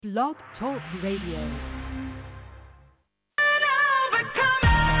Blog Talk Radio.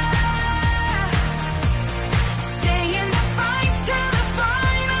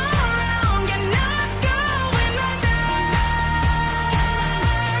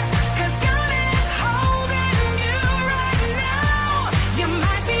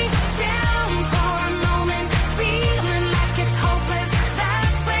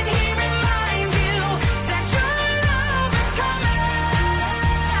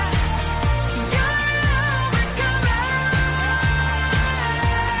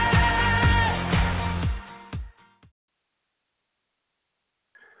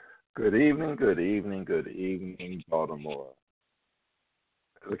 Good evening, Baltimore.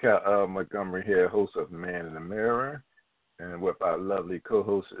 Look how Montgomery here, host of Man in the Mirror, and with our lovely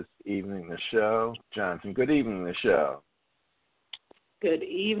co-host this evening, Michelle Johnson. Good evening, Michelle. Good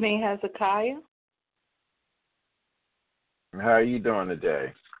evening, Hezekiah. How are you doing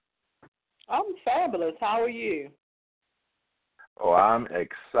today? I'm fabulous. How are you? Oh, I'm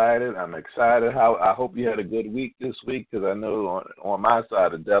excited. How I hope you had a good week this week, because I know on my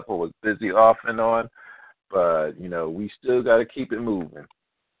side the devil was busy off and on, but we still got to keep it moving.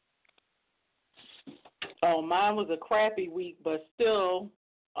 Oh, mine was a crappy week, but still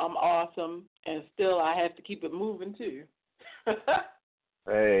I'm awesome, and still I have to keep it moving too.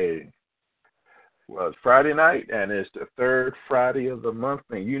 Hey, well, it's Friday night, and it's the third Friday of the month,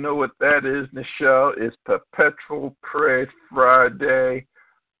 and you know what that is, Michelle? It's Perpetual Praise Friday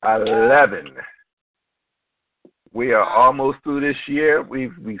 11. We are almost through this year.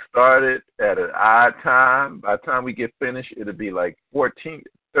 We started at an odd time. By the time we get finished, it'll be like 13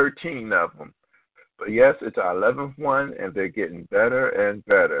 of them. But yes, it's our 11th one, and they're getting better and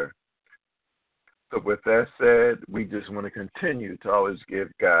better. So with that said, we just want to continue to always give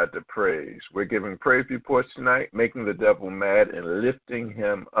God the praise. We're giving praise reports tonight, making the devil mad and lifting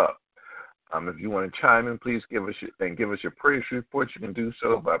him up. If you want to chime in, please give us your praise report. You can do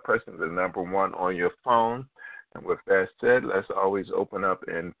so by pressing the number 1 on your phone. And with that said, let's always open up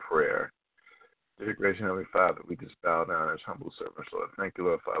in prayer. Dear gracious Heavenly Father, we just bow down as humble servants, Lord. Thank you,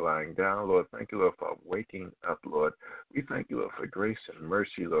 Lord, for lying down. Lord, thank you, Lord, for waking up, Lord. We thank you, Lord, for grace and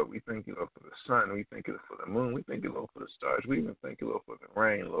mercy, Lord. We thank you, Lord, for the sun. We thank you, Lord, for the moon. We thank you, Lord, for the stars. We even thank you, Lord, for the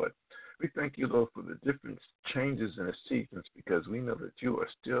rain, Lord. We thank you, Lord, for the different changes in the seasons, because we know that you are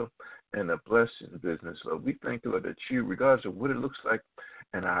still in the blessing business, Lord. We thank you, Lord, that you, regardless of what it looks like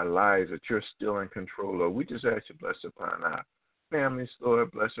in our lives, that you're still in control, Lord. We just ask you to bless upon our families,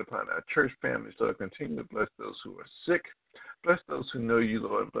 Lord. Bless upon our church families, Lord. Continue to bless those who are sick. Bless those who know you,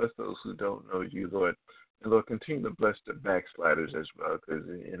 Lord. Bless those who don't know you, Lord. And, Lord, continue to bless the backsliders as well, because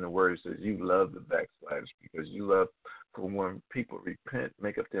in the word it says you love the backsliders, because you love for when people repent,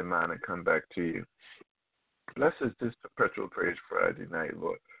 make up their mind, and come back to you. Bless us this Perpetual Praise Friday night,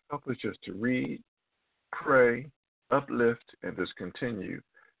 Lord. Help us just to read, pray, uplift, and just continue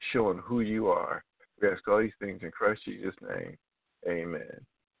showing who you are. We ask all these things in Christ Jesus' name. Amen.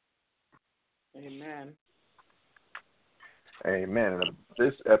 Amen. Amen. And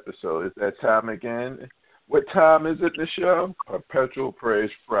this episode is that time again. What time is it, Michelle? Perpetual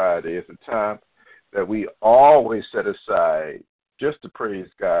Praise Friday. It's a time that we always set aside just to praise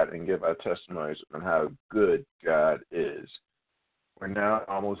God and give our testimonies on how good God is. We're now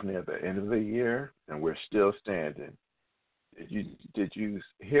almost near the end of the year, and we're still standing. Did you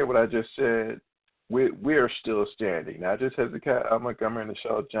hear what I just said? We are still standing. Not just Hezekiah Montgomery and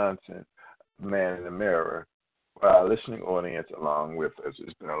Michelle Johnson, Man in the Mirror, our listening audience along with us.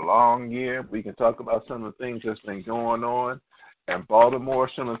 It's been a long year. We can talk about some of the things that's been going on in Baltimore,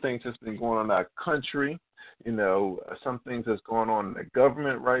 some of the things that's been going on in our country, some things that's going on in the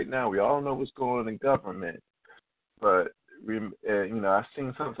government right now. We all know what's going on in government. But, I've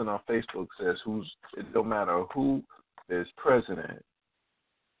seen something on Facebook that says it don't matter who is president,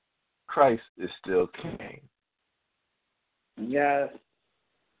 Christ is still king. Yes.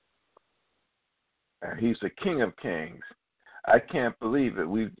 And he's the King of Kings. I can't believe it.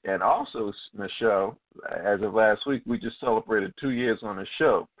 And also, Michelle, as of last week, we just celebrated 2 years on the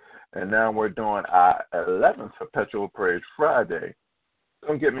show. And now we're doing our 11th Perpetual Praise Friday.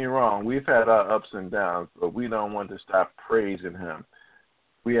 Don't get me wrong. We've had our ups and downs, but we don't want to stop praising him.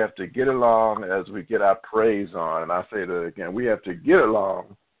 We have to get along as we get our praise on. And I say that again. We have to get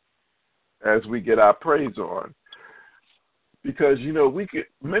along as we get our praise on. Because,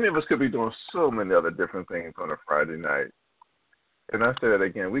 many of us could be doing so many other different things on a Friday night. And I say that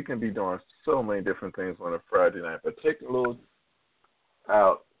again, we can be doing so many different things on a Friday night, but take a little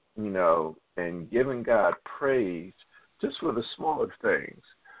out, and giving God praise just for the smaller things.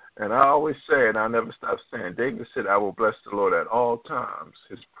 And I always say, and I never stop saying, David said, I will bless the Lord at all times.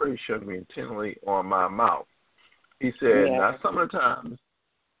 His praise shall be continually on my mouth. He said, Yeah. not some of the times,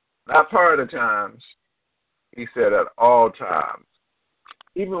 not part of the times. He said, at all times.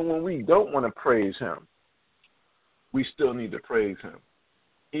 Even when we don't want to praise him, we still need to praise him.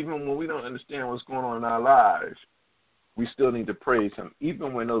 Even when we don't understand what's going on in our lives, we still need to praise him.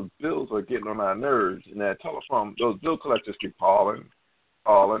 Even when those bills are getting on our nerves and that telephone, those bill collectors keep calling.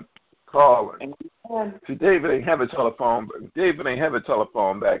 See, David ain't have a telephone, but David ain't have a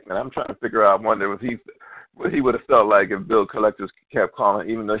telephone back then. I'm trying to figure out, wonder what he would have felt like if bill collectors kept calling,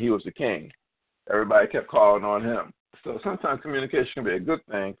 even though he was the king. Everybody kept calling on him. So sometimes communication can be a good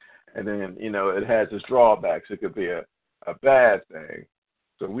thing, and then, it has its drawbacks. It could be a bad thing.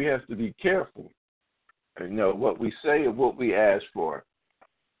 So we have to be careful, what we say and what we ask for.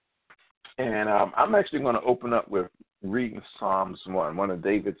 And I'm actually going to open up with reading Psalms 1 of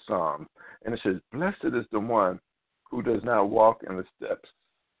David's Psalms. And it says, blessed is the one who does not walk in the steps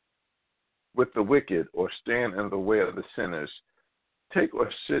with the wicked or stand in the way of the sinners, take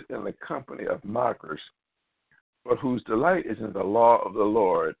or sit in the company of mockers, but whose delight is in the law of the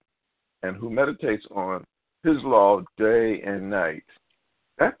Lord, and who meditates on his law day and night.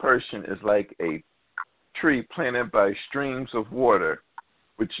 That person is like a tree planted by streams of water,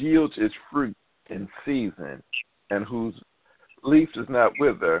 which yields its fruit in season, and whose leaf does not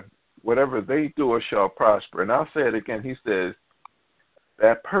wither. Whatever they do shall prosper. And I'll say it again. He says,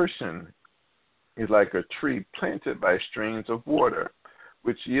 that person is like a tree planted by streams of water,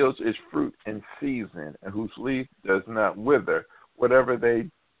 which yields its fruit in season, and whose leaf does not wither. Whatever they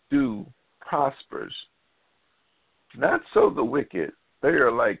do prospers. Not so the wicked. They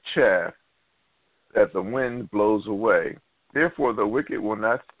are like chaff that the wind blows away. Therefore the wicked will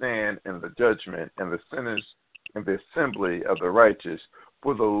not stand in the judgment, and the sinners in the assembly of the righteous.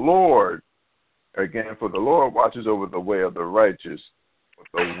 For the Lord watches over the way of the righteous, but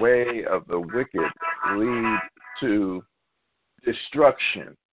the way of the wicked leads to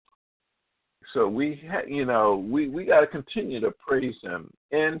destruction. So we got to continue to praise him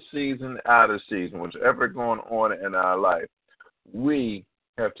in season, out of season, whatever going on in our life. We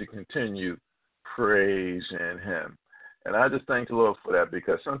have to continue praising him. And I just thank the Lord for that,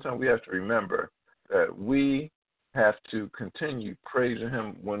 because sometimes we have to remember that we have to continue praising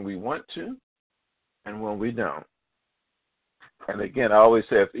him when we want to and when we don't. And again, I always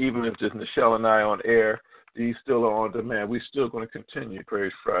say, even if just Nichelle and I on air, these still are on demand, we're still going to continue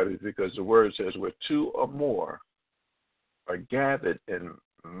Praise Fridays, because the word says, where two or more are gathered in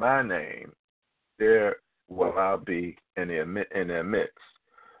my name, there will I be in their midst.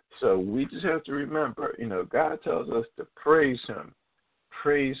 So we just have to remember, God tells us to praise him,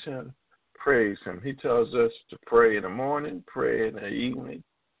 praise him, praise him. He tells us to pray in the morning, pray in the evening,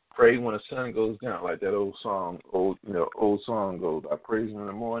 pray when the sun goes down, like that old song goes. I praise him in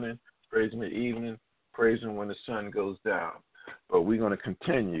the morning, praise him in the evening, praise him when the sun goes down. But we're going to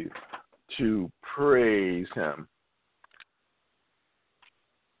continue to praise him.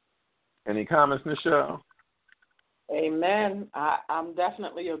 Any comments, Nichelle? Amen. I'm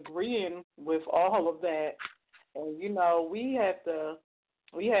definitely agreeing with all of that. And we have to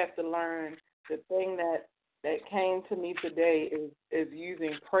learn. The thing that came to me today is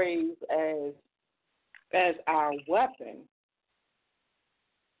using praise as our weapon.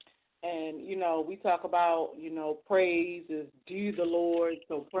 And we talk about praise is due the Lord.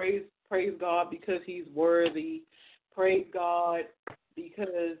 So praise God because he's worthy. Praise God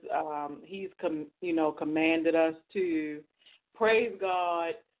because he's commanded us to. Praise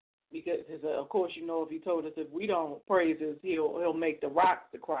God because of course if he told us if we don't praise us, he'll make the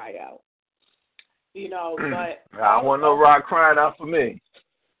rocks to cry out. But I want no rock crying out for me.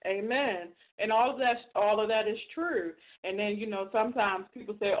 Amen. And all of that is true. And then sometimes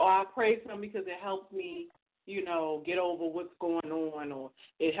people say, "Oh, I praise him because it helps me, get over what's going on, or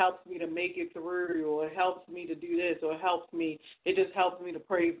it helps me to make it through, or it helps me to do this, or it just helps me to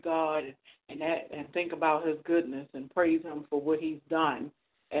praise God and think about his goodness and praise him for what he's done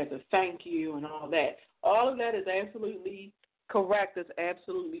as a thank you and all that." All of that is absolutely correct. It's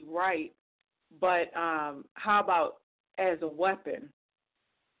absolutely right. But how about as a weapon?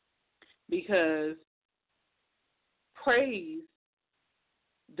 Because praise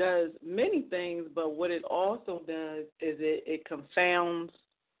does many things, but what it also does is it confounds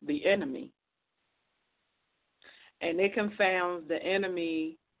the enemy. And it confounds the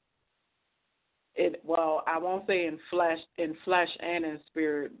enemy, I won't say in flesh and in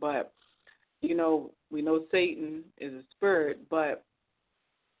spirit, but, we know Satan is a spirit, but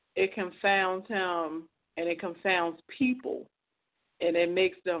it confounds him and it confounds people And it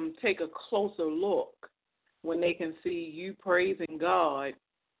makes them take a closer look when they can see you praising God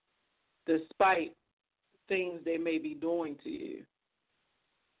despite things they may be doing to you.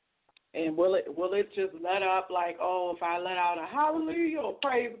 And will it just let up like, oh, if I let out a hallelujah or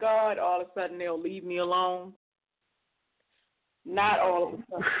praise God, all of a sudden they'll leave me alone? Not all of a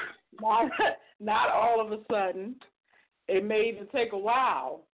sudden. Not all of a sudden. It may even take a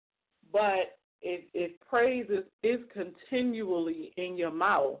while. But if praise is continually in your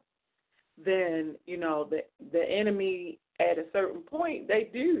mouth, then, the enemy at a certain point, they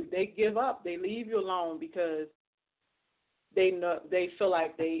give up. They leave you alone because they feel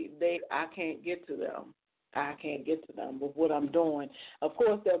like I can't get to them. I can't get to them with what I'm doing. Of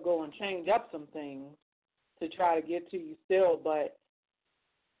course, they'll go and change up some things to try to get to you still, but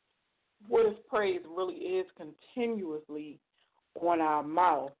what if praise really is continuously on our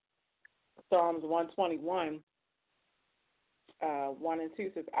mouth? Psalms 121, 1 and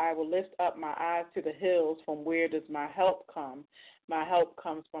 2 says, I will lift up my eyes to the hills. From where does my help come? My help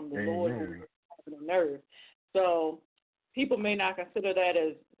comes from the Lord who is heaven and earth. So people may not consider that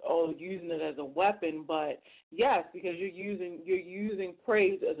as using it as a weapon, but yes, because you're using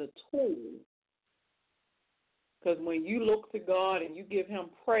praise as a tool. Because when you look to God and you give Him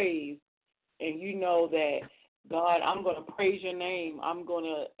praise, and you know that, God, I'm going to praise your name. I'm going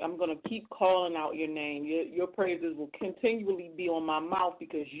to keep calling out your name. Your praises will continually be on my mouth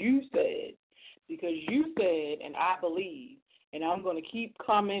because you said, and I believe. And I'm going to keep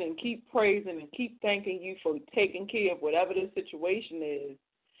coming and keep praising and keep thanking you for taking care of whatever the situation is.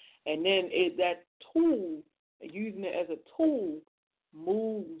 And then that tool, using it as a tool,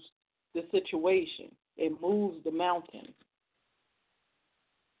 moves the situation. It moves the mountain.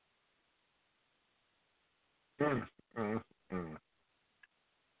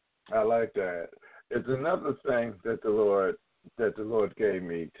 I like that. It's another thing that the Lord gave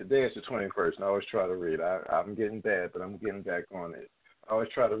me. Today is the 21st, and I always try to read. I'm getting bad, but I'm getting back on it. I always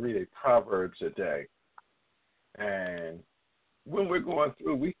try to read a Proverbs a day. And when we're going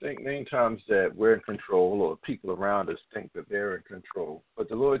through, we think many times that we're in control, or people around us think that they're in control. But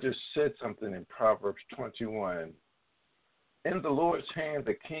the Lord just said something in Proverbs 21. In the Lord's hand,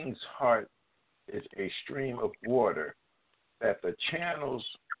 the king's heart is a stream of water that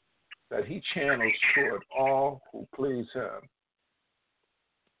he channels toward all who please him.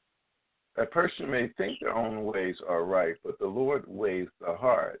 A person may think their own ways are right, but the Lord weighs the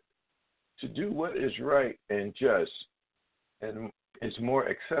heart. To do what is right and just and is more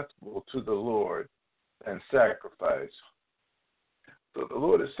acceptable to the Lord than sacrifice. So the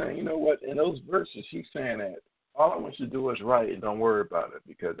Lord is saying, you know what? In those verses, he's saying that all I want you to do is right and don't worry about it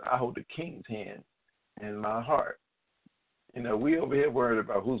because I hold the king's hand in my heart. We over here worried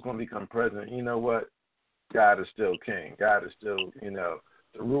about who's going to become president. You know what? God is still king. God is still, the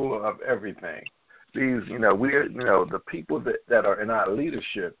ruler of everything. These, we're, the people that are in our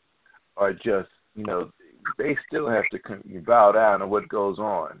leadership are just, they still have to bow down to what goes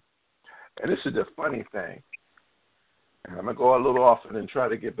on. And this is the funny thing. And I'm going to go a little off and then try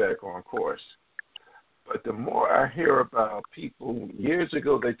to get back on course. But the more I hear about people, years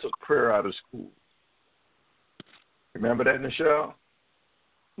ago they took prayer out of school. Remember that, Michelle?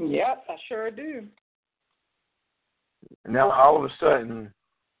 Yep, I sure do. Now all of a sudden,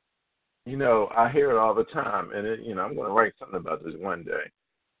 I hear it all the time, and I'm going to write something about this one day.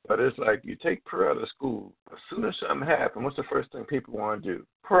 But it's like you take prayer out of school. As soon as something happens, what's the first thing people want to do?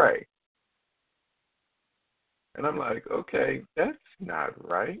 Pray. And I'm like, okay, that's not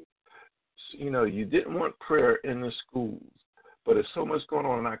right. You didn't want prayer in the schools, but there's so much going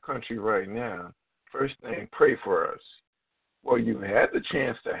on in our country right now. First thing, pray for us. Well, you had the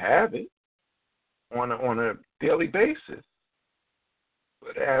chance to have it on a daily basis.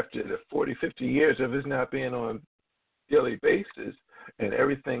 But after the 40, 50 years of it not being on a daily basis, and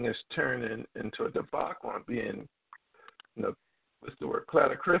everything is turning into a debacle on being, what's the word,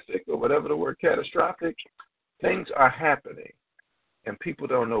 cataclysmic or whatever the word, catastrophic, things are happening, and people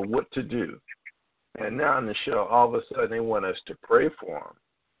don't know what to do. And now in the show, all of a sudden they want us to pray for them.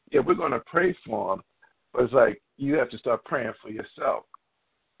 Yeah, we're going to pray for them, but it's like you have to start praying for yourself.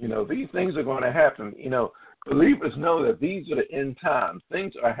 These things are going to happen. Believers know that these are the end times.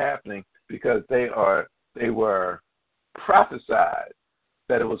 Things are happening because they were prophesied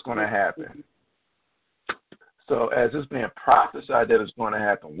that it was going to happen. So as it's being prophesied that it's going to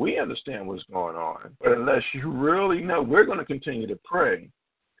happen, we understand what's going on. But unless you really know, we're going to continue to pray.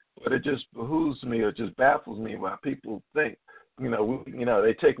 But it just behooves me or just baffles me why people think,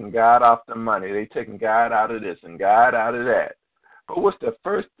 they're taking God off the money. They're taking God out of this and God out of that. But what's the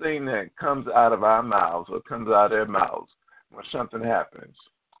first thing that comes out of our mouths or comes out of their mouths? when something happens.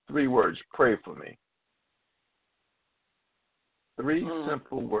 3 words, pray for me. 3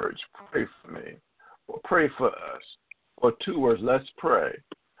 simple words, pray for me. Or pray for us. Or 2 words, let's pray.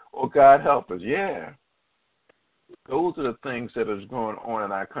 Or God help us. Yeah. Those are the things that is going on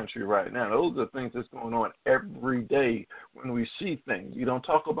in our country right now. Those are the things that's going on every day when we see things. You don't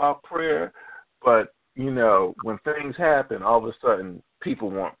talk about prayer, but, you know, when things happen, all of a sudden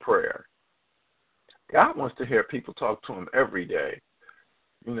people want prayer. God wants to hear people talk to him every day.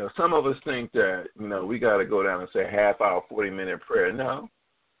 You know, some of us think that, you know, we got to go down and say half hour, 40-minute prayer. No,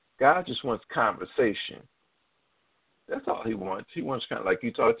 God just wants conversation. That's all he wants. He wants kind of like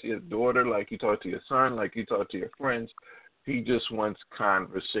you talk to your daughter, like you talk to your son, like you talk to your friends. He just wants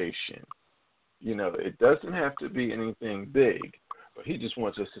conversation. You know, it doesn't have to be anything big, but he just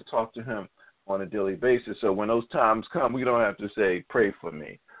wants us to talk to him on a daily basis. So when those times come, we don't have to say, pray for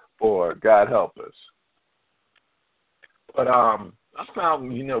me or God help us. But I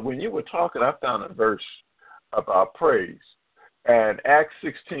found, you know, when you were talking, I found a verse about praise. And Acts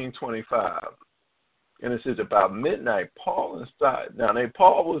 16:25. And it says about midnight, Paul and Silas. Now,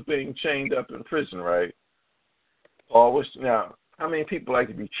 Paul was being chained up in prison, right? Paul was, now, how many people like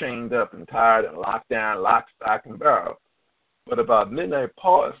to be chained up and tied and locked down, lock, stock, and barrel? But about midnight,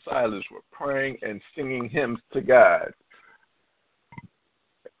 Paul and Silas were praying and singing hymns to God.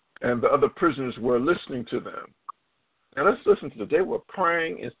 And the other prisoners were listening to them. Now, let's listen to them. They were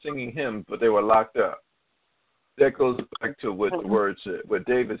praying and singing hymns, but they were locked up. That goes back to what the word said, what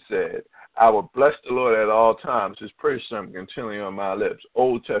David said. I will bless the Lord at all times. His praise shall continually on my lips.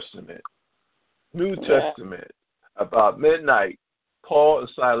 Old Testament. New Testament. About midnight, Paul and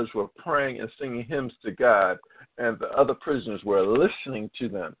Silas were praying and singing hymns to God, and the other prisoners were listening to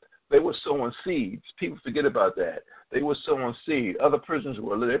them. They were sowing seeds. People forget about that. They were sowing seed. Other prisoners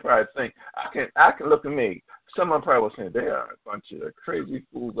were, they probably think, I can look at me. Someone probably was saying, they are a bunch of crazy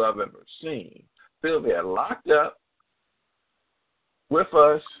fools I've ever seen. They're there locked up with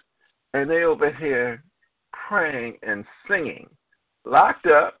us, and they over here praying and singing. Locked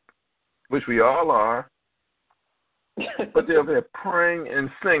up, which we all are, but they're over there praying and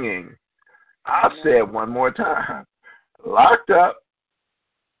singing. I'll say it one more time. Locked up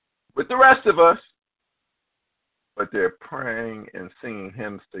with the rest of us, but they're praying and singing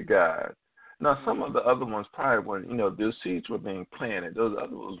hymns to God. Now, some of the other ones probably were, you know, those seeds were being planted. Those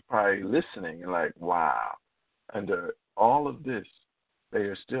other ones were probably listening and like, wow. Under all of this, they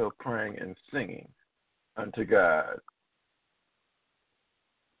are still praying and singing unto God.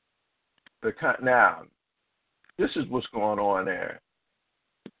 Now, this is what's going on there.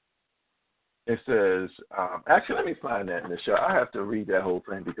 It says, actually, let me find that in the show. I have to read that whole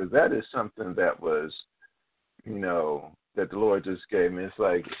thing because that is something that was, you know, that the Lord just gave me. It's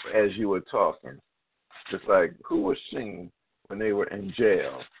like, as you were talking, it's like, who was singing when they were in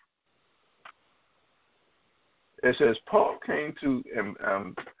jail? It says, Paul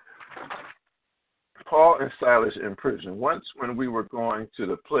and Silas in prison. Once when we were going to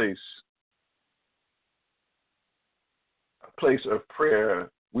the place of prayer,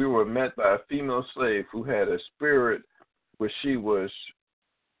 we were met by a female slave who had a spirit that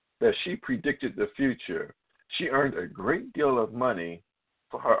she predicted the future. She earned a great deal of money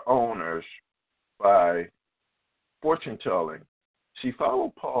for her owners by fortune telling. She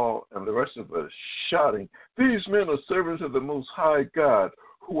followed Paul and the rest of us, shouting, "These men are servants of the Most High God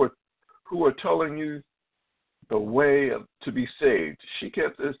who are telling you the way to be saved." She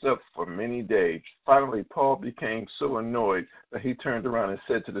kept this up for many days. Finally, Paul became so annoyed that he turned around and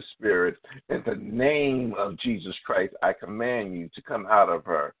said to the spirit, "In the name of Jesus Christ, I command you to come out of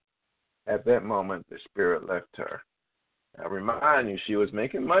her." At that moment, the spirit left her. I remind you, she was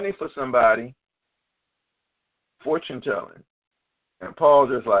making money for somebody, fortune telling. And Paul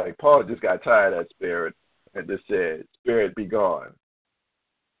just got tired of that spirit and just said, "Spirit, be gone."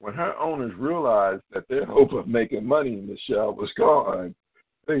 When her owners realized that their hope of making money in the shell was gone,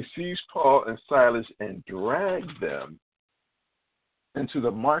 they seized Paul and Silas and dragged them into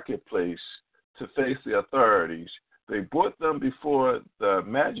the marketplace to face the authorities. They brought them before the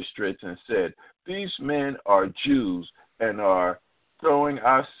magistrates and said, "These men are Jews and are throwing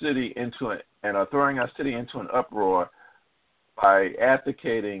our city into an uproar by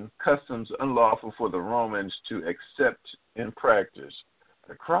advocating customs unlawful for the Romans to accept in practice."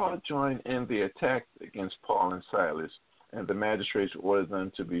 The crowd joined in the attack against Paul and Silas, and the magistrates ordered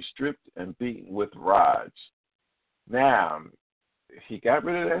them to be stripped and beaten with rods. Now, he got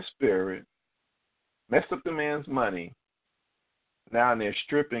rid of that spirit, messed up the man's money. Now they're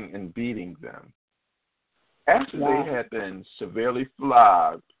stripping and beating them. After they had been severely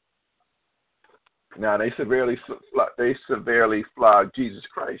flogged, Now they severely flogged Jesus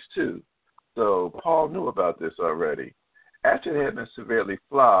Christ too. So Paul knew about this already. After they had been severely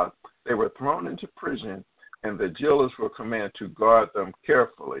flogged, they were thrown into prison, and the jailers were commanded to guard them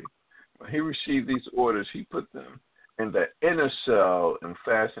carefully. When he received these orders, he put them in the inner cell and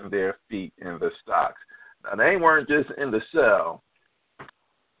fastened their feet in the stocks. Now they weren't just in the cell;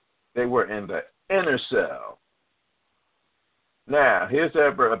 they were in the inner cell. Now, here's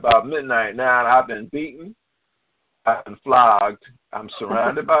about midnight. Now, I've been beaten. I've been flogged. I'm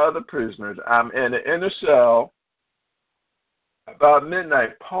surrounded by other prisoners. I'm in the inner cell. About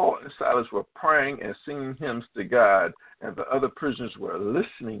midnight, Paul and Silas were praying and singing hymns to God, and the other prisoners were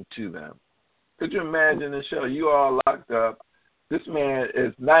listening to them. Could you imagine the show? You all locked up. This man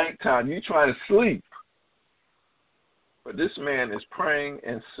is nighttime. You trying to sleep. But this man is praying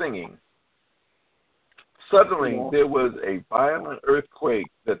and singing. Suddenly, there was a violent earthquake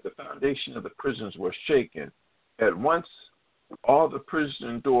that the foundation of the prisons were shaken. At once, all the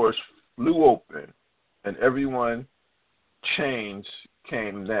prison doors flew open, and everyone's chains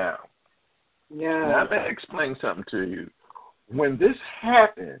came down. Yeah. Now, I'm going to explain something to you. When this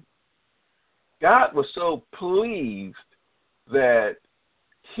happened, God was so pleased that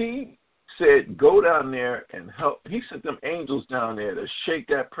he said, go down there and help. He sent them angels down there to shake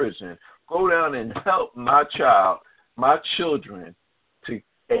that prison. Go down and help my children to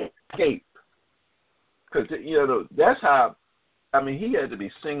escape. Because, that's how, he had to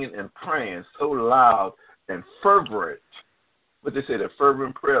be singing and praying so loud and fervent. What they say, the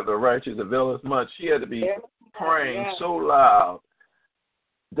fervent prayer of the righteous availeth much. He had to be praying so loud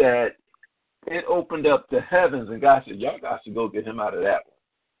that it opened up the heavens, and God said, y'all got to go get him out of that one.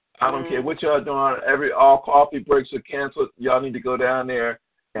 I don't care what y'all doing. All coffee breaks are canceled. Y'all need to go down there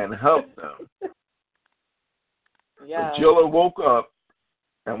and help them. Yeah. The jailer woke up,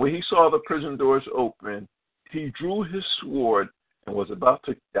 and when he saw the prison doors open, he drew his sword and was about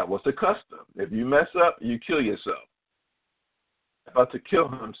to, that was the custom. If you mess up, you kill yourself. About to kill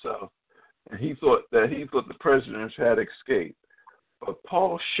himself. And he thought the prisoners had escaped. But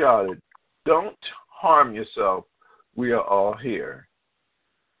Paul shouted, don't harm yourself. We are all here.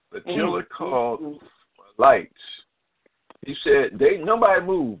 The jailer called lights. He said, nobody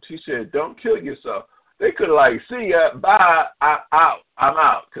moved. He said, don't kill yourself. They could have see ya, bye, I'm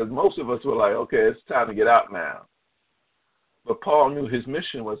out. Because most of us were like, okay, it's time to get out now. But Paul knew his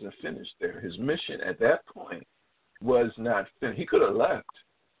mission wasn't finished there. His mission at that point was not finished. He could have left,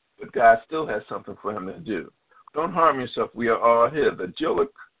 but God still has something for him to do. Don't harm yourself. We are all here. The jailer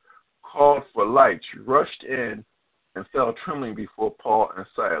called for lights, rushed in, and fell trembling before Paul and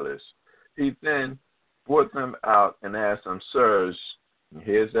Silas. He then brought them out and asked them, sirs, and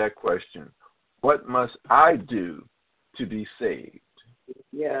here's that question, what must I do to be saved?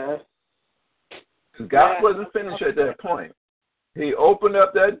 Yeah. Because God wasn't finished at that point. He opened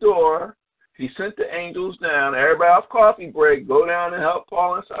up that door. He sent the angels down. Everybody off coffee break, go down and help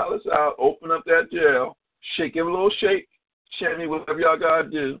Paul and Silas out, open up that jail, give a little shake, shimmy, whatever y'all got to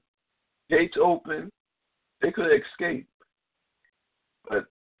do. Gates open. They could escape. But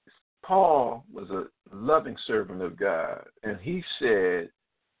Paul was a loving servant of God, and he said,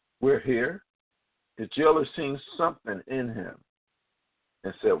 we're here. The jailer seen something in him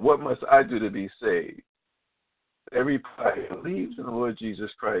and said, what must I do to be saved? Everybody believes in the Lord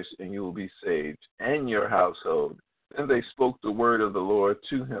Jesus Christ, and you will be saved, and your household. Then they spoke the word of the Lord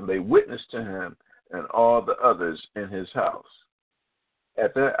to him. They witnessed to him and all the others in his house.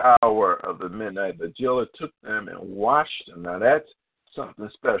 At that hour of the midnight, the jailer took them and washed them. Now, that's something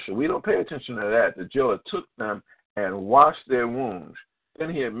special. We don't pay attention to that. The jailer took them and washed their wounds. Then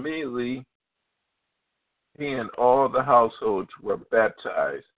he and all the households were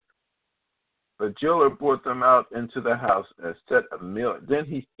baptized. The jailer brought them out into the house and set a meal. Then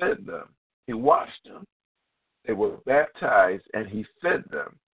he fed them. He washed them. They were baptized, and he fed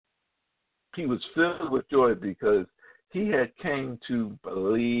them. He was filled with joy because he had came to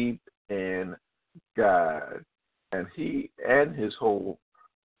believe in God, and he and his whole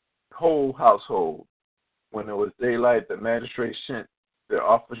household. When it was daylight, the magistrate sent their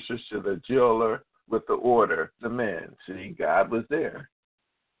officers to the jailer with the order, the men. See, God was there.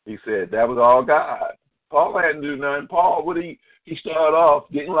 He said that was all God. Paul hadn't do nothing. Paul, he started off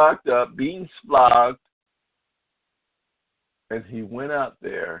getting locked up, being flogged, and he went out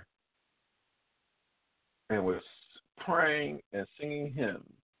there and was praying and singing hymns.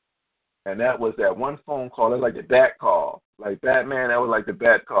 And that was that one phone call. That was like the bat call. Like Batman, that was like the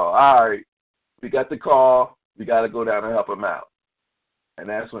bat call. All right, we got the call. We got to go down and help him out. And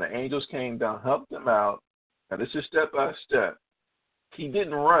that's when the angels came down, helped him out. Now, this is step by step. He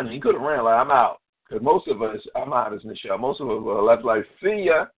didn't run. He could have ran like, I'm out. Because most of us, I'm honest, Michelle, most of us were left like, see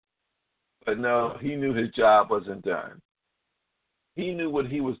ya. But no, he knew his job wasn't done. He knew what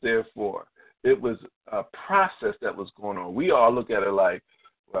he was there for. It was a process that was going on. We all look at it like,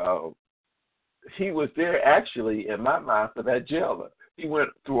 well, he was there actually, in my mind, for that jailer. He went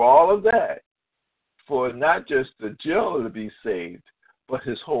through all of that for not just the jailer to be saved, but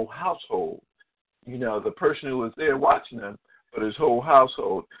his whole household. You know, the person who was there watching him, but his whole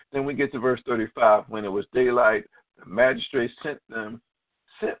household. Then we get to verse 35. When it was daylight, the magistrates sent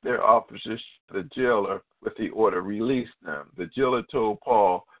their officers to the jailer with the order, release them. The jailer told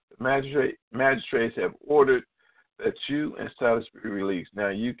Paul, the magistrates have ordered that you and Silas be released. Now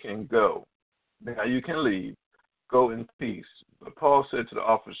you can go. Now you can leave. Go in peace. But Paul said to the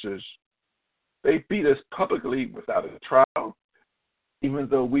officers, they beat us publicly without a trial, even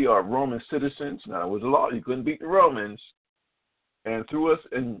though we are Roman citizens. Now, it was a law. You couldn't beat the Romans. And threw us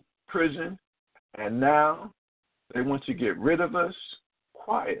in prison. And now they want to get rid of us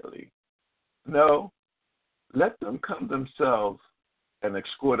quietly. No, let them come themselves and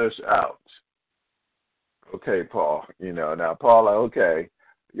escort us out. Okay, Paul. You know, now Paul, okay,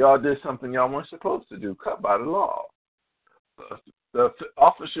 y'all did something y'all weren't supposed to do, cut by the law. The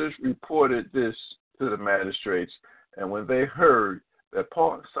officers reported this to the magistrates, and when they heard that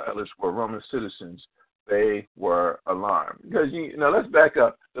Paul and Silas were Roman citizens, they were alarmed. Because, you know, let's back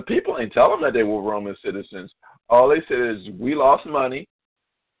up. The people ain't tell them that they were Roman citizens. All they said is, we lost money.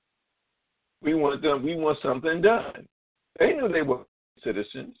 We want something done. They knew they were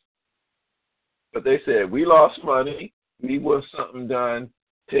citizens, but they said, we lost money. We want something done.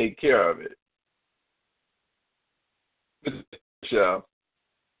 Take care of it. Michelle.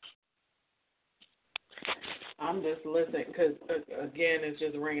 I'm just listening because, again, it's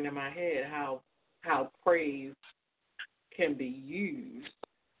just ringing in my head how praise can be used.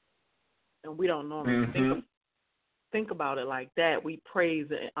 And we don't normally think about it like that. We praise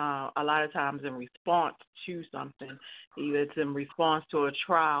a lot of times in response to something. Either it's in response to a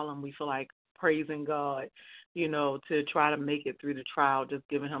trial and we feel like praising God, you know, to try to make it through the trial, just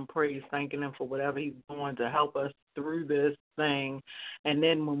giving him praise, thanking him for whatever he's doing to help us through this thing. And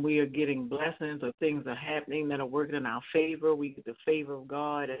then when we are getting blessings or things are happening that are working in our favor, we get the favor of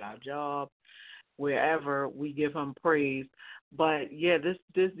God at our job, wherever, we give him praise. But, yeah,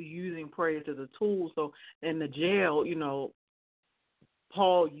 this using praise as a tool. So in the jail, you know,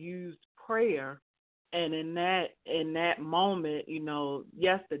 Paul used prayer. And in that moment, you know,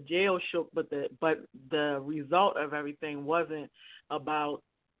 yes, the jail shook, but the result of everything wasn't about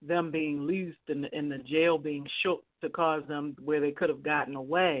them being loosed and the jail being shook to cause them where they could have gotten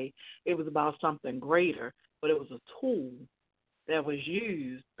away. It was about something greater, but it was a tool that was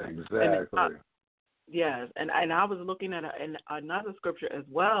used. Exactly. Yes, and I was looking at another scripture as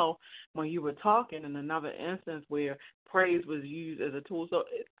well when you were talking, in another instance where praise was used as a tool. So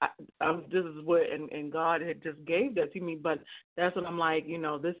this is what, and God had just gave that to me, but that's what I'm like, you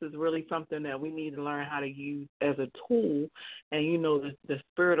know, this is really something that we need to learn how to use as a tool. And, you know, the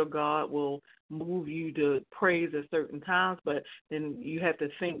Spirit of God will move you to praise at certain times, but then you have to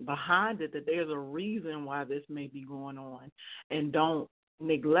think behind it that there's a reason why this may be going on, and don't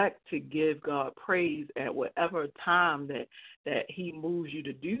neglect to give God praise at whatever time that he moves you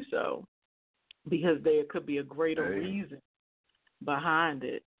to do so, because there could be a greater reason behind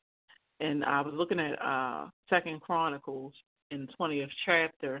it. And I was looking at 2 Chronicles in the 20th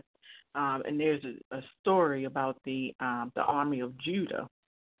chapter, and there's a story about the army of Judah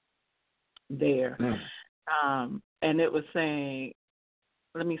there. And it was saying,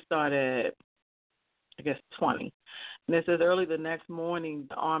 let me start at, I guess, 20. And it says, early the next morning,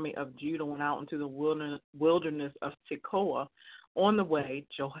 the army of Judah went out into the wilderness of Tekoa. On the way,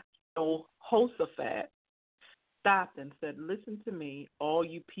 Jehoshaphat stopped and said, listen to me, all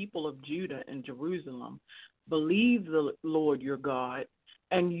you people of Judah and Jerusalem. Believe the Lord your God,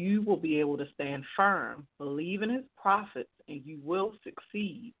 and you will be able to stand firm. Believe in his prophets, and you will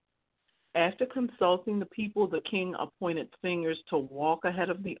succeed. After consulting the people, the king appointed singers to walk ahead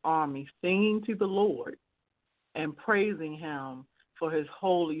of the army, singing to the Lord and praising him for his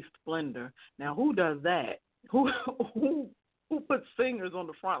holy splendor. Now, who does that? Who puts singers on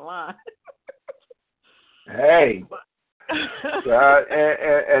the front line? Hey, and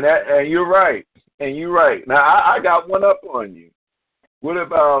you're right. And you're right. Now, I got one up on you. What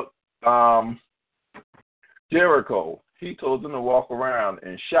about Jericho? He told them to walk around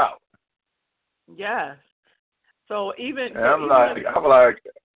and shout. Yes. So even I'm like.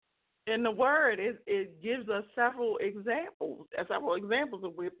 In the Word, it gives us several examples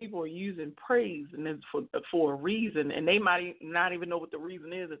of where people are using praise, and it's for a reason, and they might not even know what the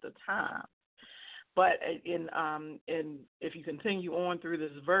reason is at the time. But if you continue on through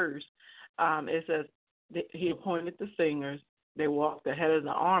this verse, it says that he appointed the singers. They walked ahead of the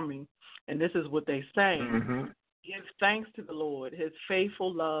army, and this is what they sang. Mm-hmm. Give thanks to the Lord. His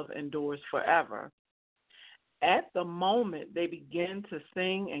faithful love endures forever. At the moment they begin to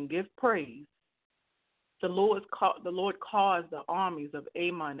sing and give praise, the Lord caused the armies of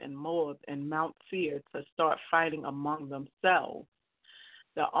Ammon and Moab and Mount Seir to start fighting among themselves.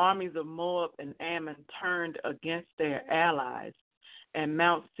 The armies of Moab and Ammon turned against their allies and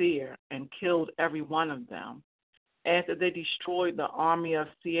Mount Seir and killed every one of them. After they destroyed the army of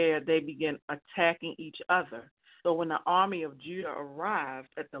Seir, they began attacking each other. So when the army of Judah arrived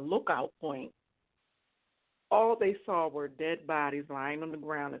at the lookout point, all they saw were dead bodies lying on the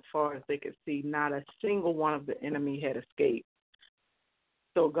ground as far as they could see. Not a single one of the enemy had escaped.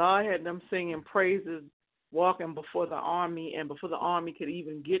 So God had them singing praises, walking before the army, and before the army could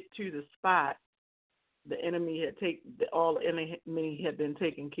even get to the spot, the enemy all the enemy had been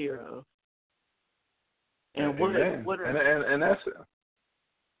taken care of. And and that's it.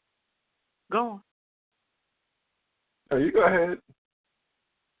 Go on. Oh, you go ahead.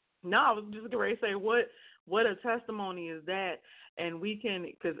 No, I was just going to say what a testimony is that, and we can,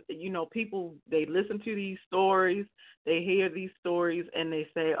 because people, they listen to these stories, they hear these stories, and they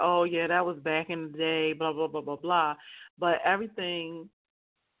say, oh yeah, that was back in the day, blah blah blah blah blah, but everything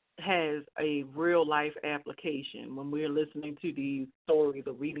has a real life application. When we're listening to these stories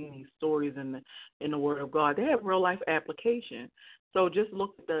or reading these stories in the Word of God, they have real life application. So just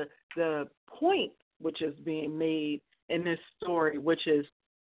look at the point which is being made in this story, which is,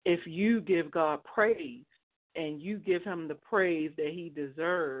 if you give God praise and you give him the praise that he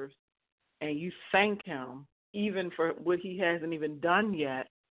deserves and you thank him even for what he hasn't even done yet,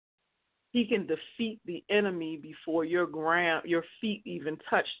 he can defeat the enemy before your feet even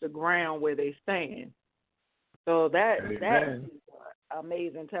touch the ground where they stand. So that is an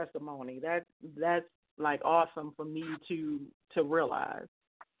amazing testimony. That's like awesome for me to realize.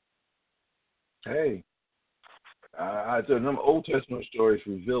 Hey, them Old Testament stories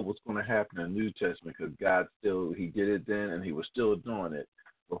reveal what's going to happen in the New Testament, because God he did it then, and he was still doing it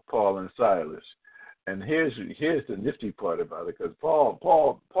with Paul and Silas. And here's the nifty part about it, because Paul's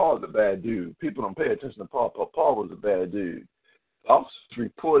a bad dude. People don't pay attention to Paul. Paul was a bad dude. The officers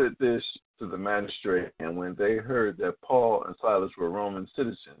reported this to the magistrate, and when they heard that Paul and Silas were Roman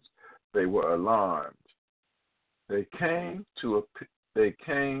citizens, they were alarmed. They came to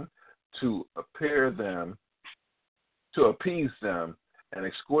appease them and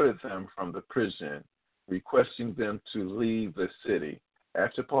escorted them from the prison, requesting them to leave the city.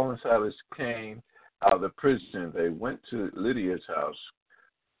 After Paul and Silas came out of the prison, they went to Lydia's house,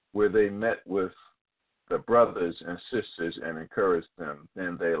 where they met with the brothers and sisters and encouraged them.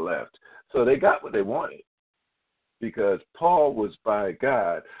 Then they left. So they got what they wanted, because Paul was by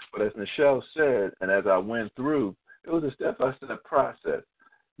God. But as Nichelle said, and as I went through, it was a step-by-step process.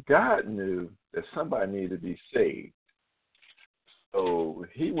 God knew that somebody needed to be saved. So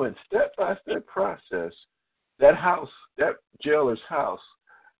he went step-by-step process. That jailer's house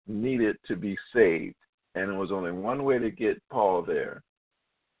needed to be saved. And there was only one way to get Paul there,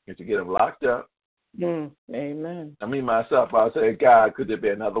 is to get him locked up. Amen. I mean, myself, I say, God, could there be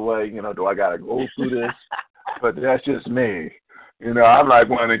another way? Do I got to go through this? But that's just me. I'm like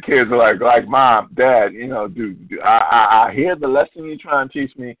one of the kids who are like Mom, Dad, do I hear the lesson you're trying to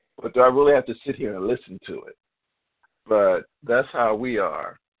teach me, but do I really have to sit here and listen to it? But that's how we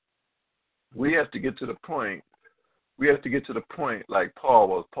are. We have to get to the point. Like Paul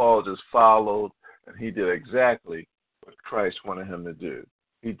was. Paul just followed, and he did exactly what Christ wanted him to do.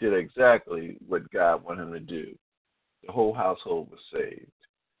 He did exactly what God wanted him to do. The whole household was saved.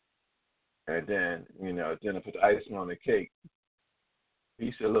 And then, to put the icing on the cake,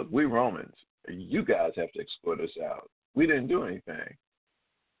 he said, look, we Romans, you guys have to escort us out. We didn't do anything.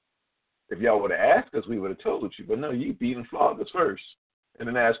 If y'all would have asked us, we would have told you. But no, you beat and flogged us first and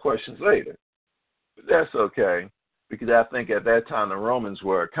then ask questions later. But that's okay, because I think at that time the Romans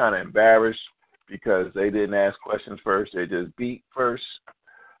were kind of embarrassed because they didn't ask questions first. They just beat first.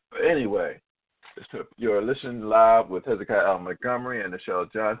 But anyway, you're listening live with Hezekiah L. Montgomery and Nichelle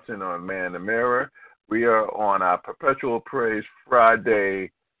Johnson on Man in the Mirror. We are on our Perpetual Praise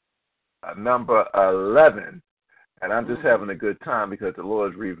Friday, number 11. And I'm just having a good time because the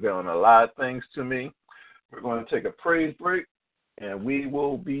Lord is revealing a lot of things to me. We're going to take a praise break, and we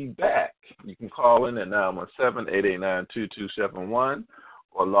will be back. You can call in at 917-889-2271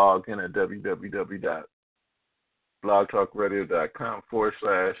 or log in at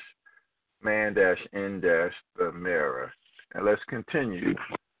www.blogtalkradio.com/man-in-the-mirror. And let's continue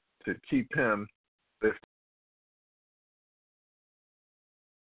to keep him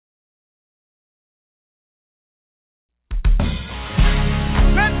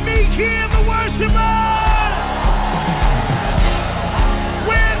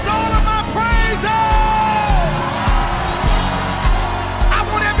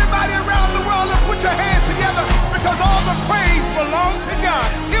All the praise belongs to God.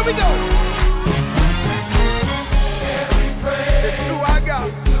 Here we go. It's to our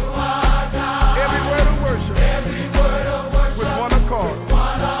God. Every word of worship. With one accord.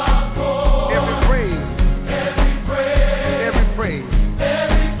 Every praise. Every praise.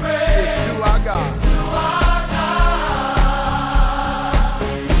 It's to our God.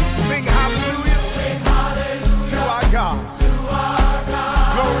 Sing hallelujah. To our God.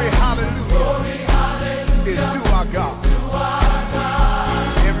 Glory hallelujah. It's to our God.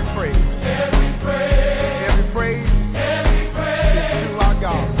 Every praise. Every praise. It's to our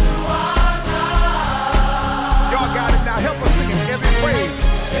God. Y'all got it now. Help us sing it. Every praise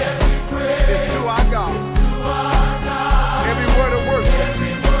is to our God. Every word of worship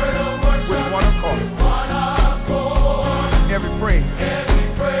with one accord. Every praise.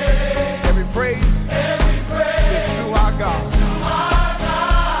 Every praise is to our God.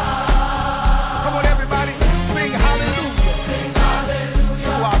 Come on, everybody, sing hallelujah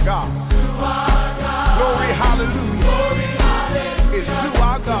to our God. Glory hallelujah is to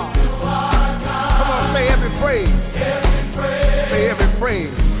our God. Come on, say every praise. Say every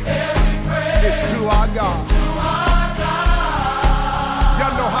praise is to our God.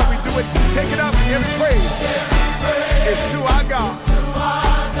 Y'all know how we do it. Take it up. Every praise is to our God.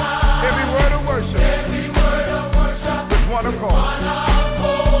 Every word of worship with one accord.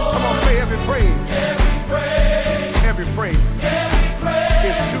 Come on, say every praise. Every praise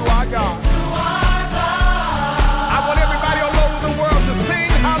is to our God. I want everybody all over the world to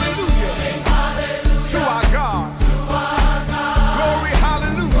sing hallelujah to our God. Glory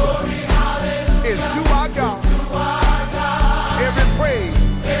hallelujah is to our God. Every praise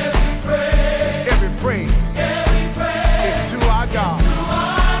is to our God.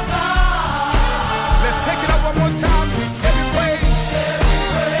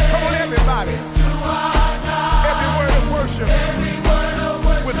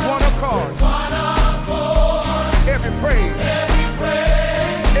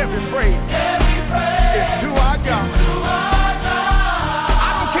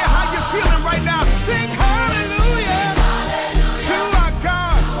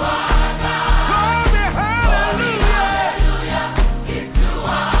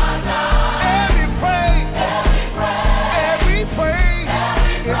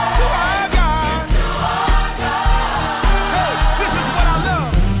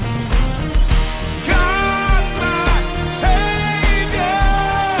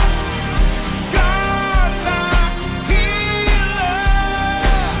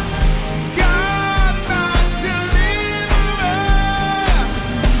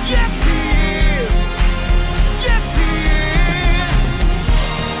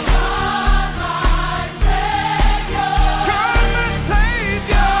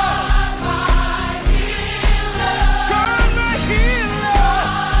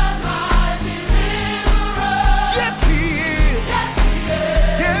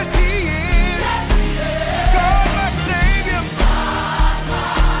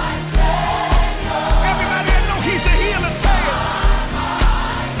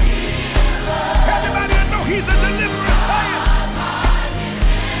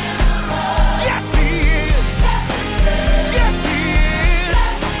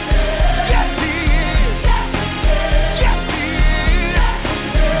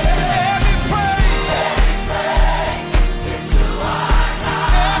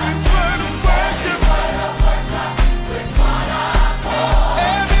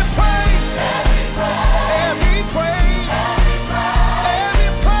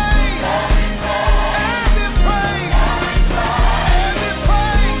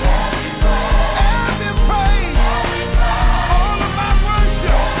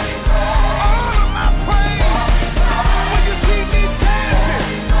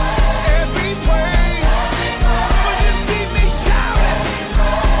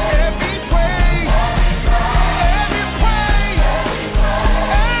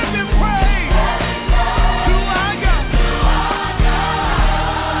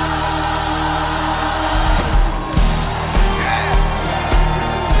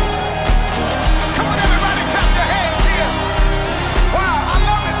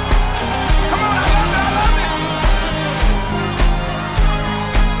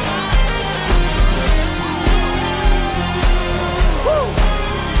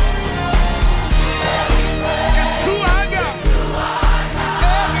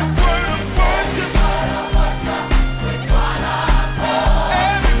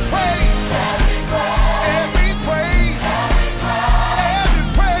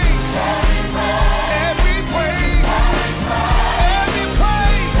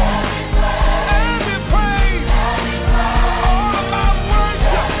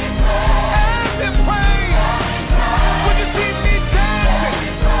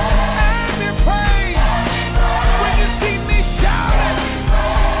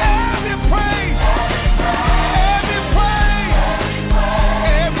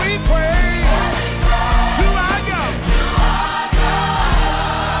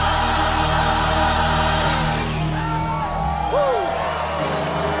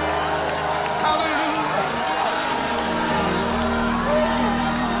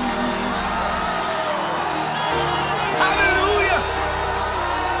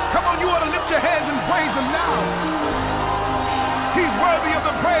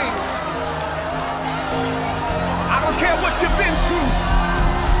 praise. I don't care what you've been through.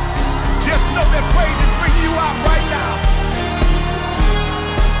 Just know that praise is bringing you out right now.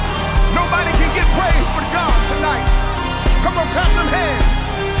 Nobody can get praise but God tonight. Come on, clap them hands.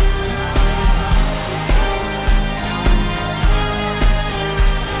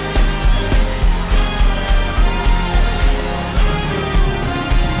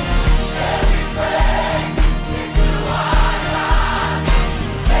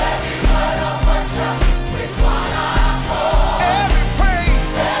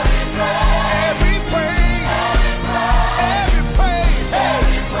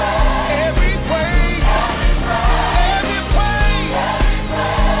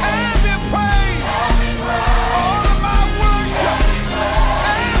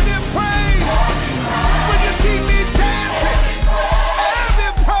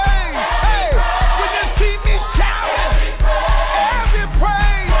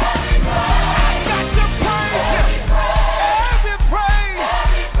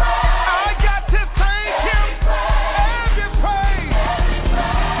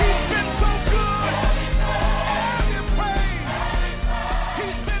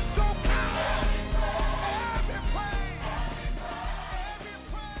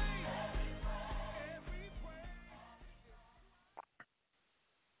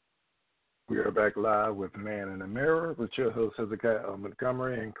 We are back live with Man in the Mirror with your host Hezekiah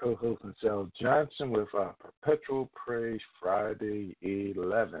Montgomery and co-host Michelle Johnson with our Perpetual Praise Friday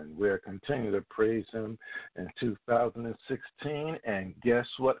 11. We're continuing to praise him in 2016, and guess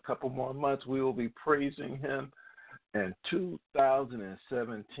what? A couple more months we will be praising him in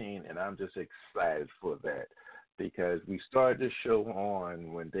 2017, and I'm just excited for that. Because we started this show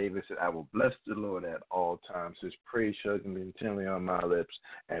on when David said, I will bless the Lord at all times. His praise shall be continually on my lips.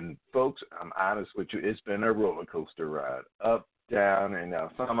 And folks, I'm honest with you, it's been a roller coaster ride, up, down, and now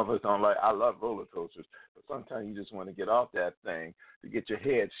some of us don't like, I love roller coasters, but sometimes you just want to get off that thing to get your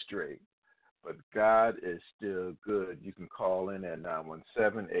head straight. But God is still good. You can call in at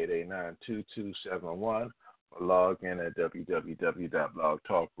 917-889-2271 or log in at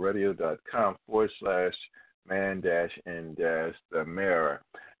www.talkradio.com/man-in-the mirror,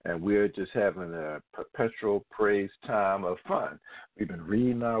 and we're just having a perpetual praise time of fun. We've been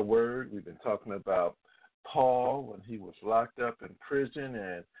reading our word. We've been talking about Paul when he was locked up in prison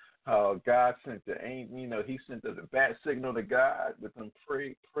and how God sent the angel, he sent the bat signal to God with them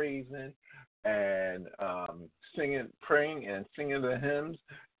praising and praying and singing the hymns,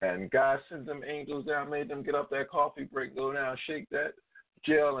 and God sent them angels down, made them get up that coffee break, go down, shake that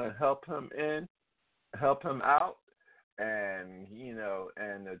jail and help him out, and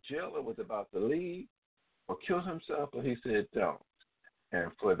and the jailer was about to leave or kill himself, but he said don't.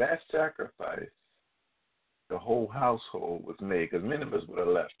 And for that sacrifice, the whole household was made, because many of us would have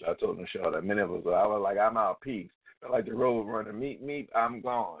left. I told Michelle that many of us, I was like, I'm out of peace. Felt like the road runner, meet, I'm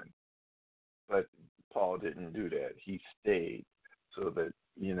gone. But Paul didn't do that. He stayed so that,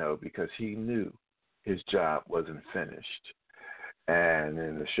 because he knew his job wasn't finished. And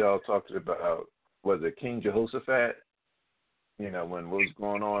then Michelle talked about, was it King Jehoshaphat? When what was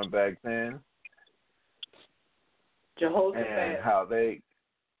going on back then? Jehoshaphat. And how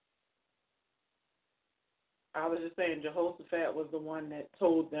I was just saying Jehoshaphat was the one that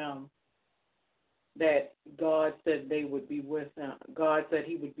told them that God said they would be with them. God said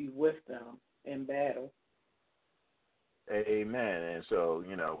he would be with them in battle. Amen. And so,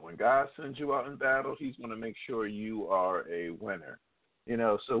 when God sends you out in battle, he's going to make sure you are a winner.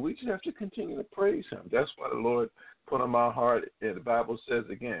 So we just have to continue to praise him. That's why the Lord put on my heart, and the Bible says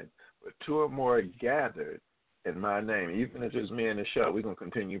again, where two or more are gathered in my name, even if it's me in the show, we're going to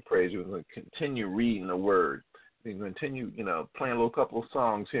continue praising. We're going to continue reading the word. We're going to continue, playing a little couple of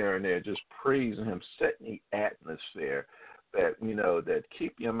songs here and there, just praising him, setting the atmosphere that, that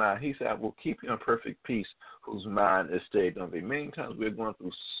keep your mind. He said, I will keep you in perfect peace whose mind is stayed on thee. Many times we're going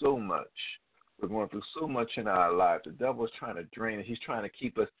through so much. We're going through so much in our life. The devil is trying to drain us. He's trying to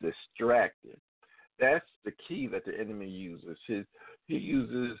keep us distracted. That's the key that the enemy uses. He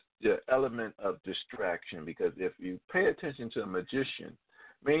uses the element of distraction, because if you pay attention to a magician,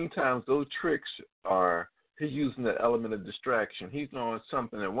 many times those tricks are, he's using the element of distraction. He's doing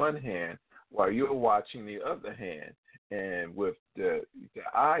something in one hand while you're watching the other hand. And with the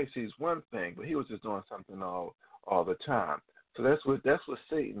eye sees one thing, but he was just doing something all the time. So that's what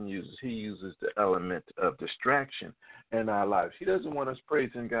Satan uses. He uses the element of distraction in our lives. He doesn't want us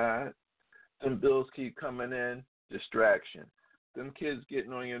praising God. Them bills keep coming in, distraction. Them kids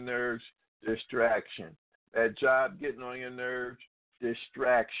getting on your nerves, distraction. That job getting on your nerves,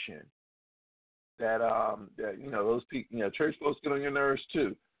 distraction. that those people, church folks get on your nerves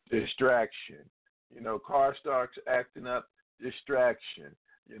too. Distraction. Car starts acting up. Distraction.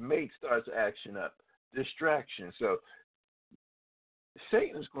 Your mate starts acting up. Distraction. So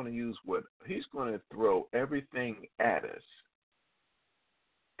Satan's going to use he's going to throw everything at us.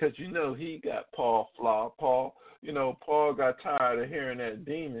 Because he got Paul flawed. Paul got tired of hearing that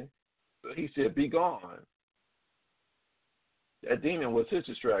demon, so he said, "Be gone." That demon was his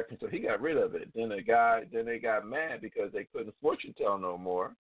distraction, so he got rid of it. Then they got mad because they couldn't fortune tell no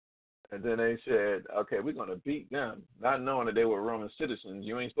more, and then they said, "Okay, we're going to beat them," not knowing that they were Roman citizens.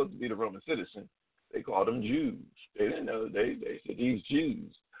 You ain't supposed to be the Roman citizen. They called them Jews. They didn't know. They said these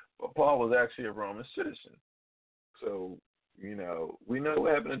Jews, but Paul was actually a Roman citizen. So we know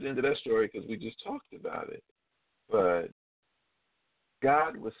what happened at the end of that story because we just talked about it. But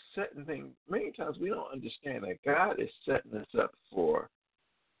God was setting things. Many times we don't understand that God is setting us up for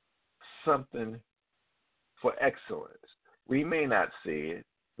something, for excellence. We may not see it,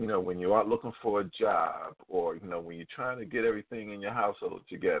 when you're out looking for a job or, when you're trying to get everything in your household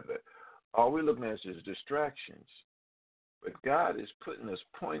together. All we're looking at is just distractions. But God is putting us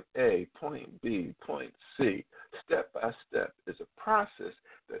point A, point B, point C, step by step. It's a process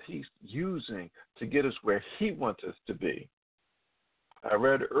that he's using to get us where he wants us to be. I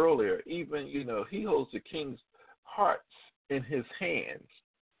read earlier, even, he holds the king's hearts in his hands.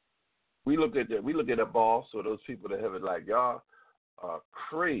 We look at a ball, so those people that have it like, y'all are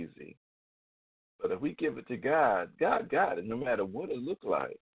crazy. But if we give it to God, God got it, no matter what it look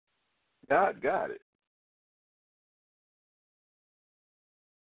like. God got it.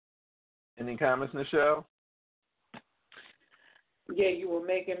 Any comments, Nichelle? Yeah, you were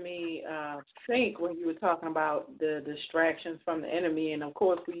making me think when you were talking about the distractions from the enemy, and of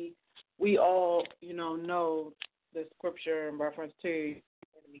course we all know the scripture in reference to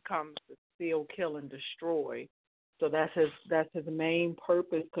the enemy comes to steal, kill, and destroy. So that's his main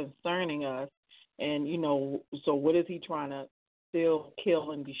purpose concerning us, and so what is he trying to steal,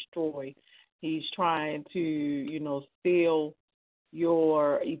 kill, and destroy? He's trying to steal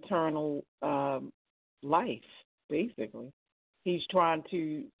your eternal life, basically. He's trying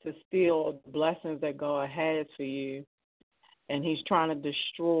to steal the blessings that God has for you, and he's trying to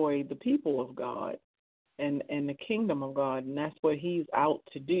destroy the people of God and the kingdom of God, and that's what he's out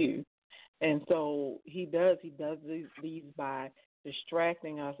to do. And so he does these by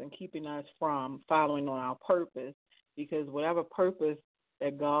distracting us and keeping us from following on our purpose, because whatever purpose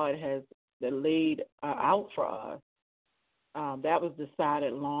that God has laid out for us, that was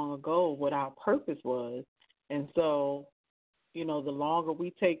decided long ago what our purpose was. And so, the longer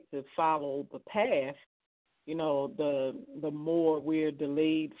we take to follow the path, the more we're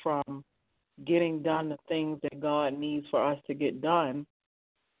delayed from getting done the things that God needs for us to get done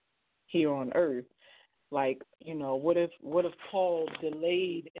here on earth. Like, what if Paul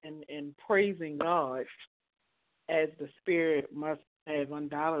delayed in praising God as the Spirit must have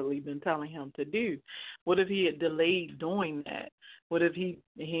undoubtedly been telling him to do? What if he had delayed doing that? What if he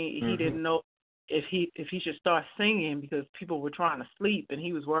didn't know if he should start singing because people were trying to sleep and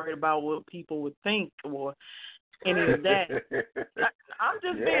he was worried about what people would think or any of that? I'm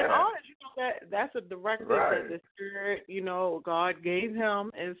just being honest. That's a directive that the Spirit, God gave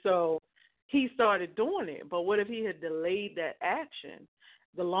him, and so he started doing it. But what if he had delayed that action?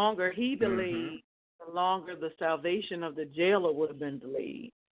 The longer he delayed, the longer the salvation of the jailer would have been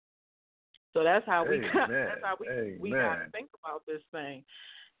delayed. So that's how we got to think about this thing.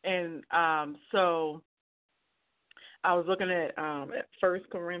 And so I was looking at 1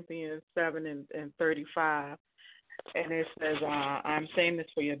 Corinthians 7 and 35, and it says, I'm saying this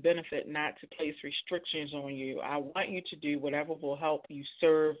for your benefit, not to place restrictions on you. I want you to do whatever will help you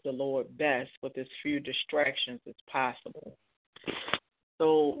serve the Lord best with as few distractions as possible.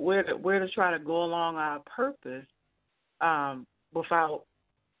 So we're to try to go along our purpose without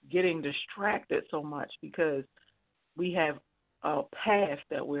getting distracted so much, because we have a path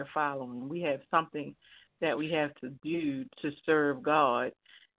that we're following. We have something that we have to do to serve God,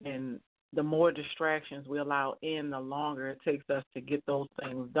 and the more distractions we allow in, the longer it takes us to get those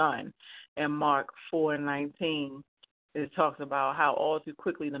things done. And Mark 4:19, it talks about how all too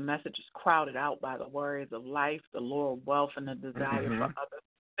quickly the message is crowded out by the worries of life, the lure of wealth, and the desire for other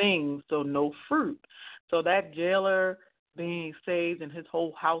things, so no fruit. So that jailer being saved and his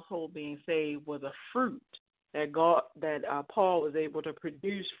whole household being saved was a fruit that Paul was able to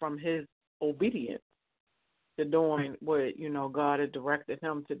produce from his obedience to doing what God had directed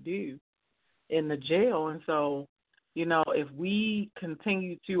him to do in the jail. And so, if we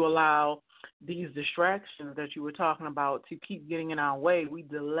continue to allow these distractions that you were talking about to keep getting in our way, we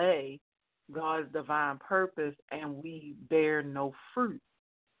delay God's divine purpose and we bear no fruit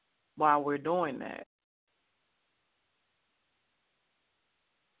while we're doing that.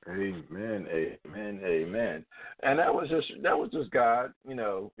 Amen, amen, amen. And that was just God,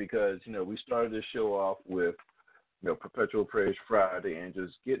 because we started the show off with Perpetual Praise Friday and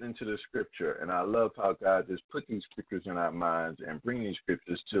just getting into the scripture. And I love how God just put these scriptures in our minds and bring these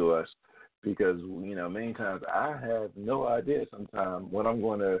scriptures to us because many times I have no idea sometimes what I'm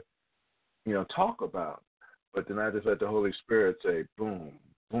going to talk about. But then I just let the Holy Spirit say, boom,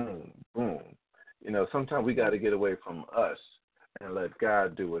 boom, boom. Sometimes we got to get away from us and let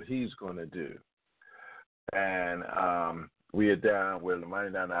God do what he's going to do. And we're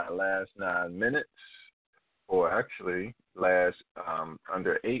running down our last 9 minutes, or actually last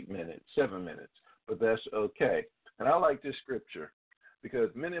under 8 minutes, 7 minutes. But that's okay. And I like this scripture because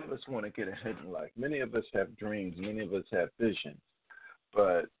many of us want to get ahead in life. Many of us have dreams. Many of us have visions.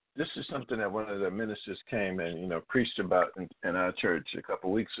 But this is something that one of the ministers came and, preached about in our church a couple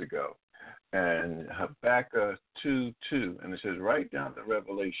of weeks ago. And Habakkuk 2:2, and it says, write down the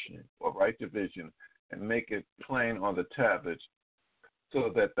revelation or write the vision and make it plain on the tablets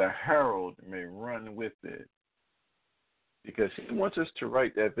so that the herald may run with it. Because he wants us to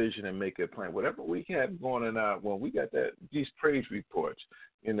write that vision and make it plain. Whatever we have going on out, when we got these praise reports,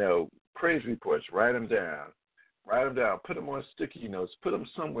 write them down. Write them down. Put them on sticky notes. Put them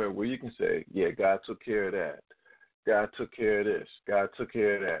somewhere where you can say, yeah, God took care of that. God took care of this. God took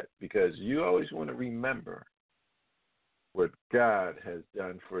care of that. Because you always want to remember what God has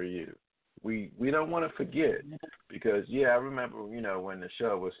done for you. We don't want to forget because, I remember, when the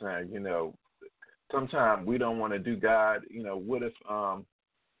show was saying, sometimes we don't want to do God. What if Paul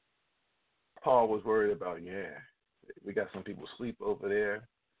was worried about, we got some people asleep over there,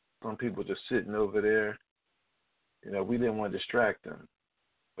 some people just sitting over there. We didn't want to distract them.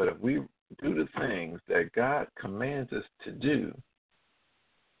 But if we do the things that God commands us to do,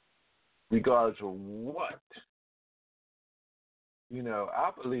 regardless of what,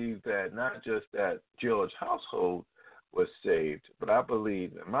 I believe that not just that George's household was saved, but I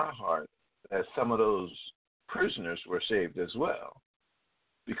believe in my heart that some of those prisoners were saved as well,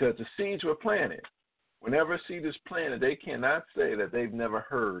 because the seeds were planted. Whenever a seed is planted, they cannot say that they've never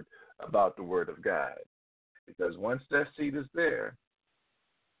heard about the Word of God, because once that seed is there,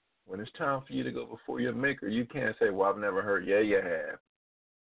 when it's time for you to go before your Maker, you can't say, well, I've never heard. Yeah, you have.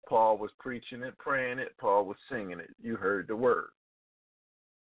 Paul was preaching it, praying it. Paul was singing it. You heard the Word,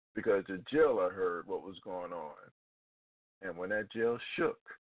 because the jailer heard what was going on. And when that jail shook,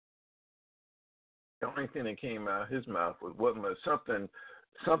 the only thing that came out of his mouth was something.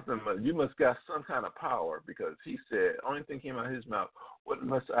 You must got some kind of power, because he said, only thing came out of his mouth, what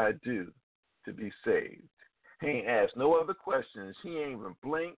must I do to be saved? He ain't asked no other questions. He ain't even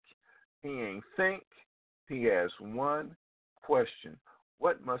blink. He ain't think. He asked one question: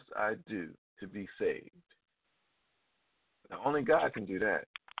 what must I do to be saved? Now, only God can do that.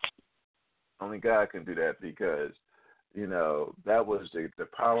 Only God can do that, because that was the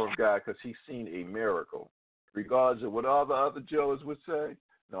power of God, because he's seen a miracle. Regardless of what all the other jailers would say,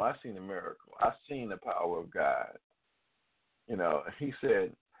 no, I seen a miracle. I seen the power of God. He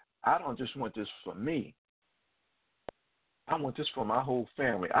said, I don't just want this for me. I want this for my whole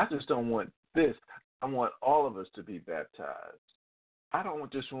family. I just don't want this. I want all of us to be baptized. I don't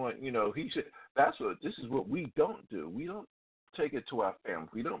just want, he said, this is what we don't do. We don't take it to our family.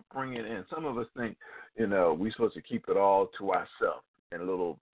 We don't bring it in. Some of us think, we're supposed to keep it all to ourselves in a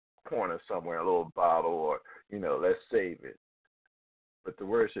little corner somewhere, a little bottle, or, let's save it. But the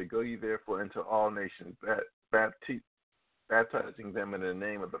word said, go ye therefore into all nations, baptizing them in the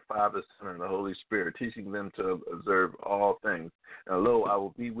name of the Father, Son, and the Holy Spirit, teaching them to observe all things. And lo, I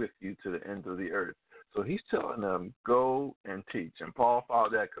will be with you to the end of the earth. So he's telling them, go and teach. And Paul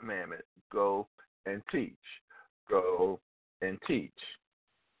followed that commandment, go and teach. Go and teach.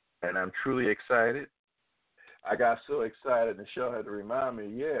 And I'm truly excited. I got so excited, the show had to remind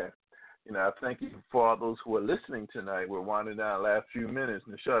me, I thank you for all those who are listening tonight. We're winding down the last few minutes,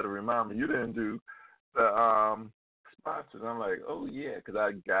 and the show had to remind me, you didn't do the sponsors. I'm like, oh, yeah, because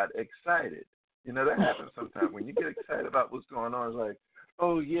I got excited. That happens sometimes. When you get excited about what's going on, it's like,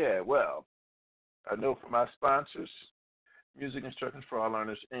 oh, yeah, well, I know for my sponsors, Music Instructions for All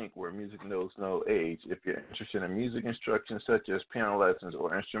Learners, Inc., where music knows no age. If you're interested in music instruction such as piano lessons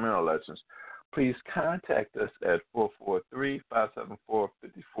or instrumental lessons, please contact us at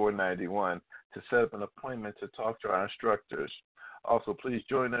 443-574-5491 to set up an appointment to talk to our instructors. Also, please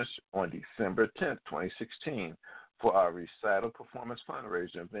join us on December 10th, 2016, for our recital performance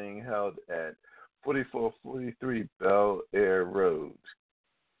fundraiser being held at 4443 Bel Air Road.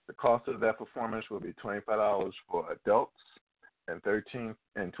 The cost of that performance will be $25 for adults and $12.50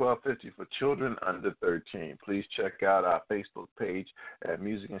 for children under 13. Please check out our Facebook page at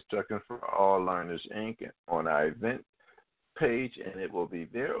Music Instruction for All Learners Inc. on our event page, and it will be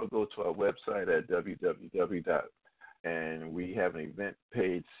there. Or go to our website at www. And we have an event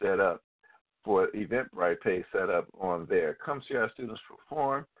page set up for Eventbrite page set up on there. Come see our students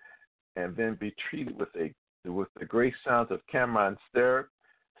perform, and then be treated with the great sounds of Cameron Starrett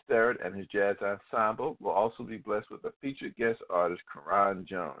and his jazz ensemble. Will also be blessed with a featured guest artist, Karan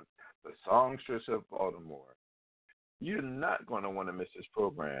Jones, the songstress of Baltimore. You're not going to want to miss this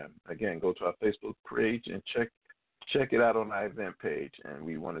program. Again, go to our Facebook page and check it out on our event page, and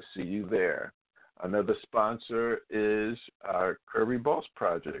we want to see you there. Another sponsor is our Kirby Boss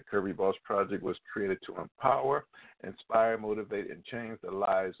Project. Kirby Boss Project was created to empower, inspire, motivate, and change the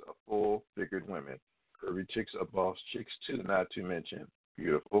lives of full-figured women. Kirby chicks are boss chicks, too, not to mention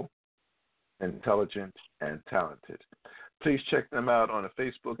beautiful, intelligent, and talented. Please check them out on the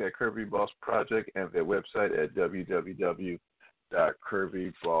Facebook at Kirby Boss Project and their website at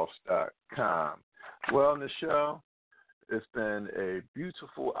www.kirbyboss.com. Well, Nichelle, it's been a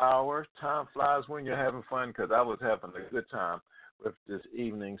beautiful hour. Time flies when you're having fun, because I was having a good time with this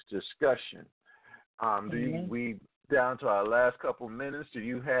evening's discussion. We down to our last couple minutes. Do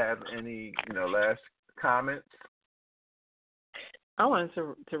you have any, last comments? I wanted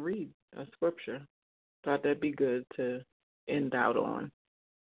to read a scripture. Thought that'd be good to end out on.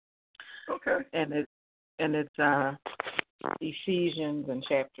 Okay. And it's Ephesians in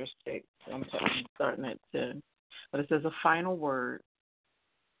chapter 6. I'm starting at 10. But it says a final word.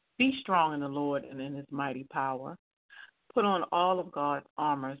 Be strong in the Lord and in his mighty power. Put on all of God's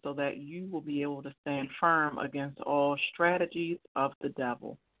armor so that you will be able to stand firm against all strategies of the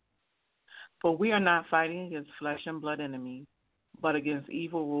devil. For we are not fighting against flesh and blood enemies, but against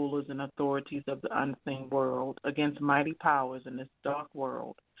evil rulers and authorities of the unseen world, against mighty powers in this dark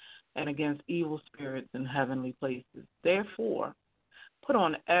world, and against evil spirits in heavenly places. Therefore, put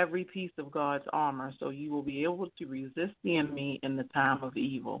on every piece of God's armor so you will be able to resist the enemy in the time of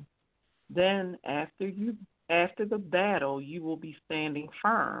evil. Then, after the battle, you will be standing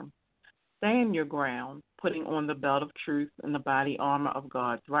firm. Stand your ground, putting on the belt of truth and the body armor of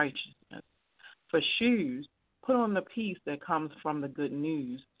God's righteousness. For shoes, put on the peace that comes from the good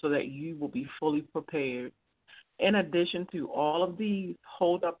news so that you will be fully prepared. In addition to all of these,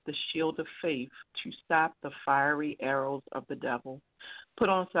 hold up the shield of faith to stop the fiery arrows of the devil. Put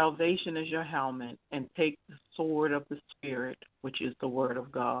on salvation as your helmet and take the sword of the Spirit, which is the word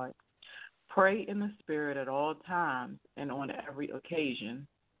of God. Pray in the Spirit at all times and on every occasion.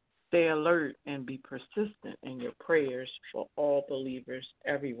 Stay alert and be persistent in your prayers for all believers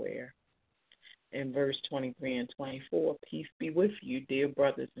everywhere. In verse 23 and 24, peace be with you, dear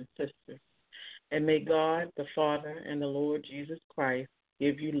brothers and sisters. And may God, the Father, and the Lord Jesus Christ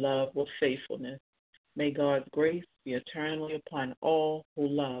give you love with faithfulness. May God's grace be eternally upon all who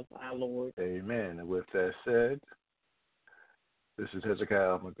love our Lord. Amen. And with that said, this is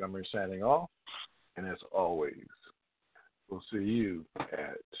Hezekiah Montgomery signing off. And as always, we'll see you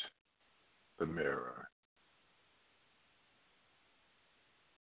at the mirror.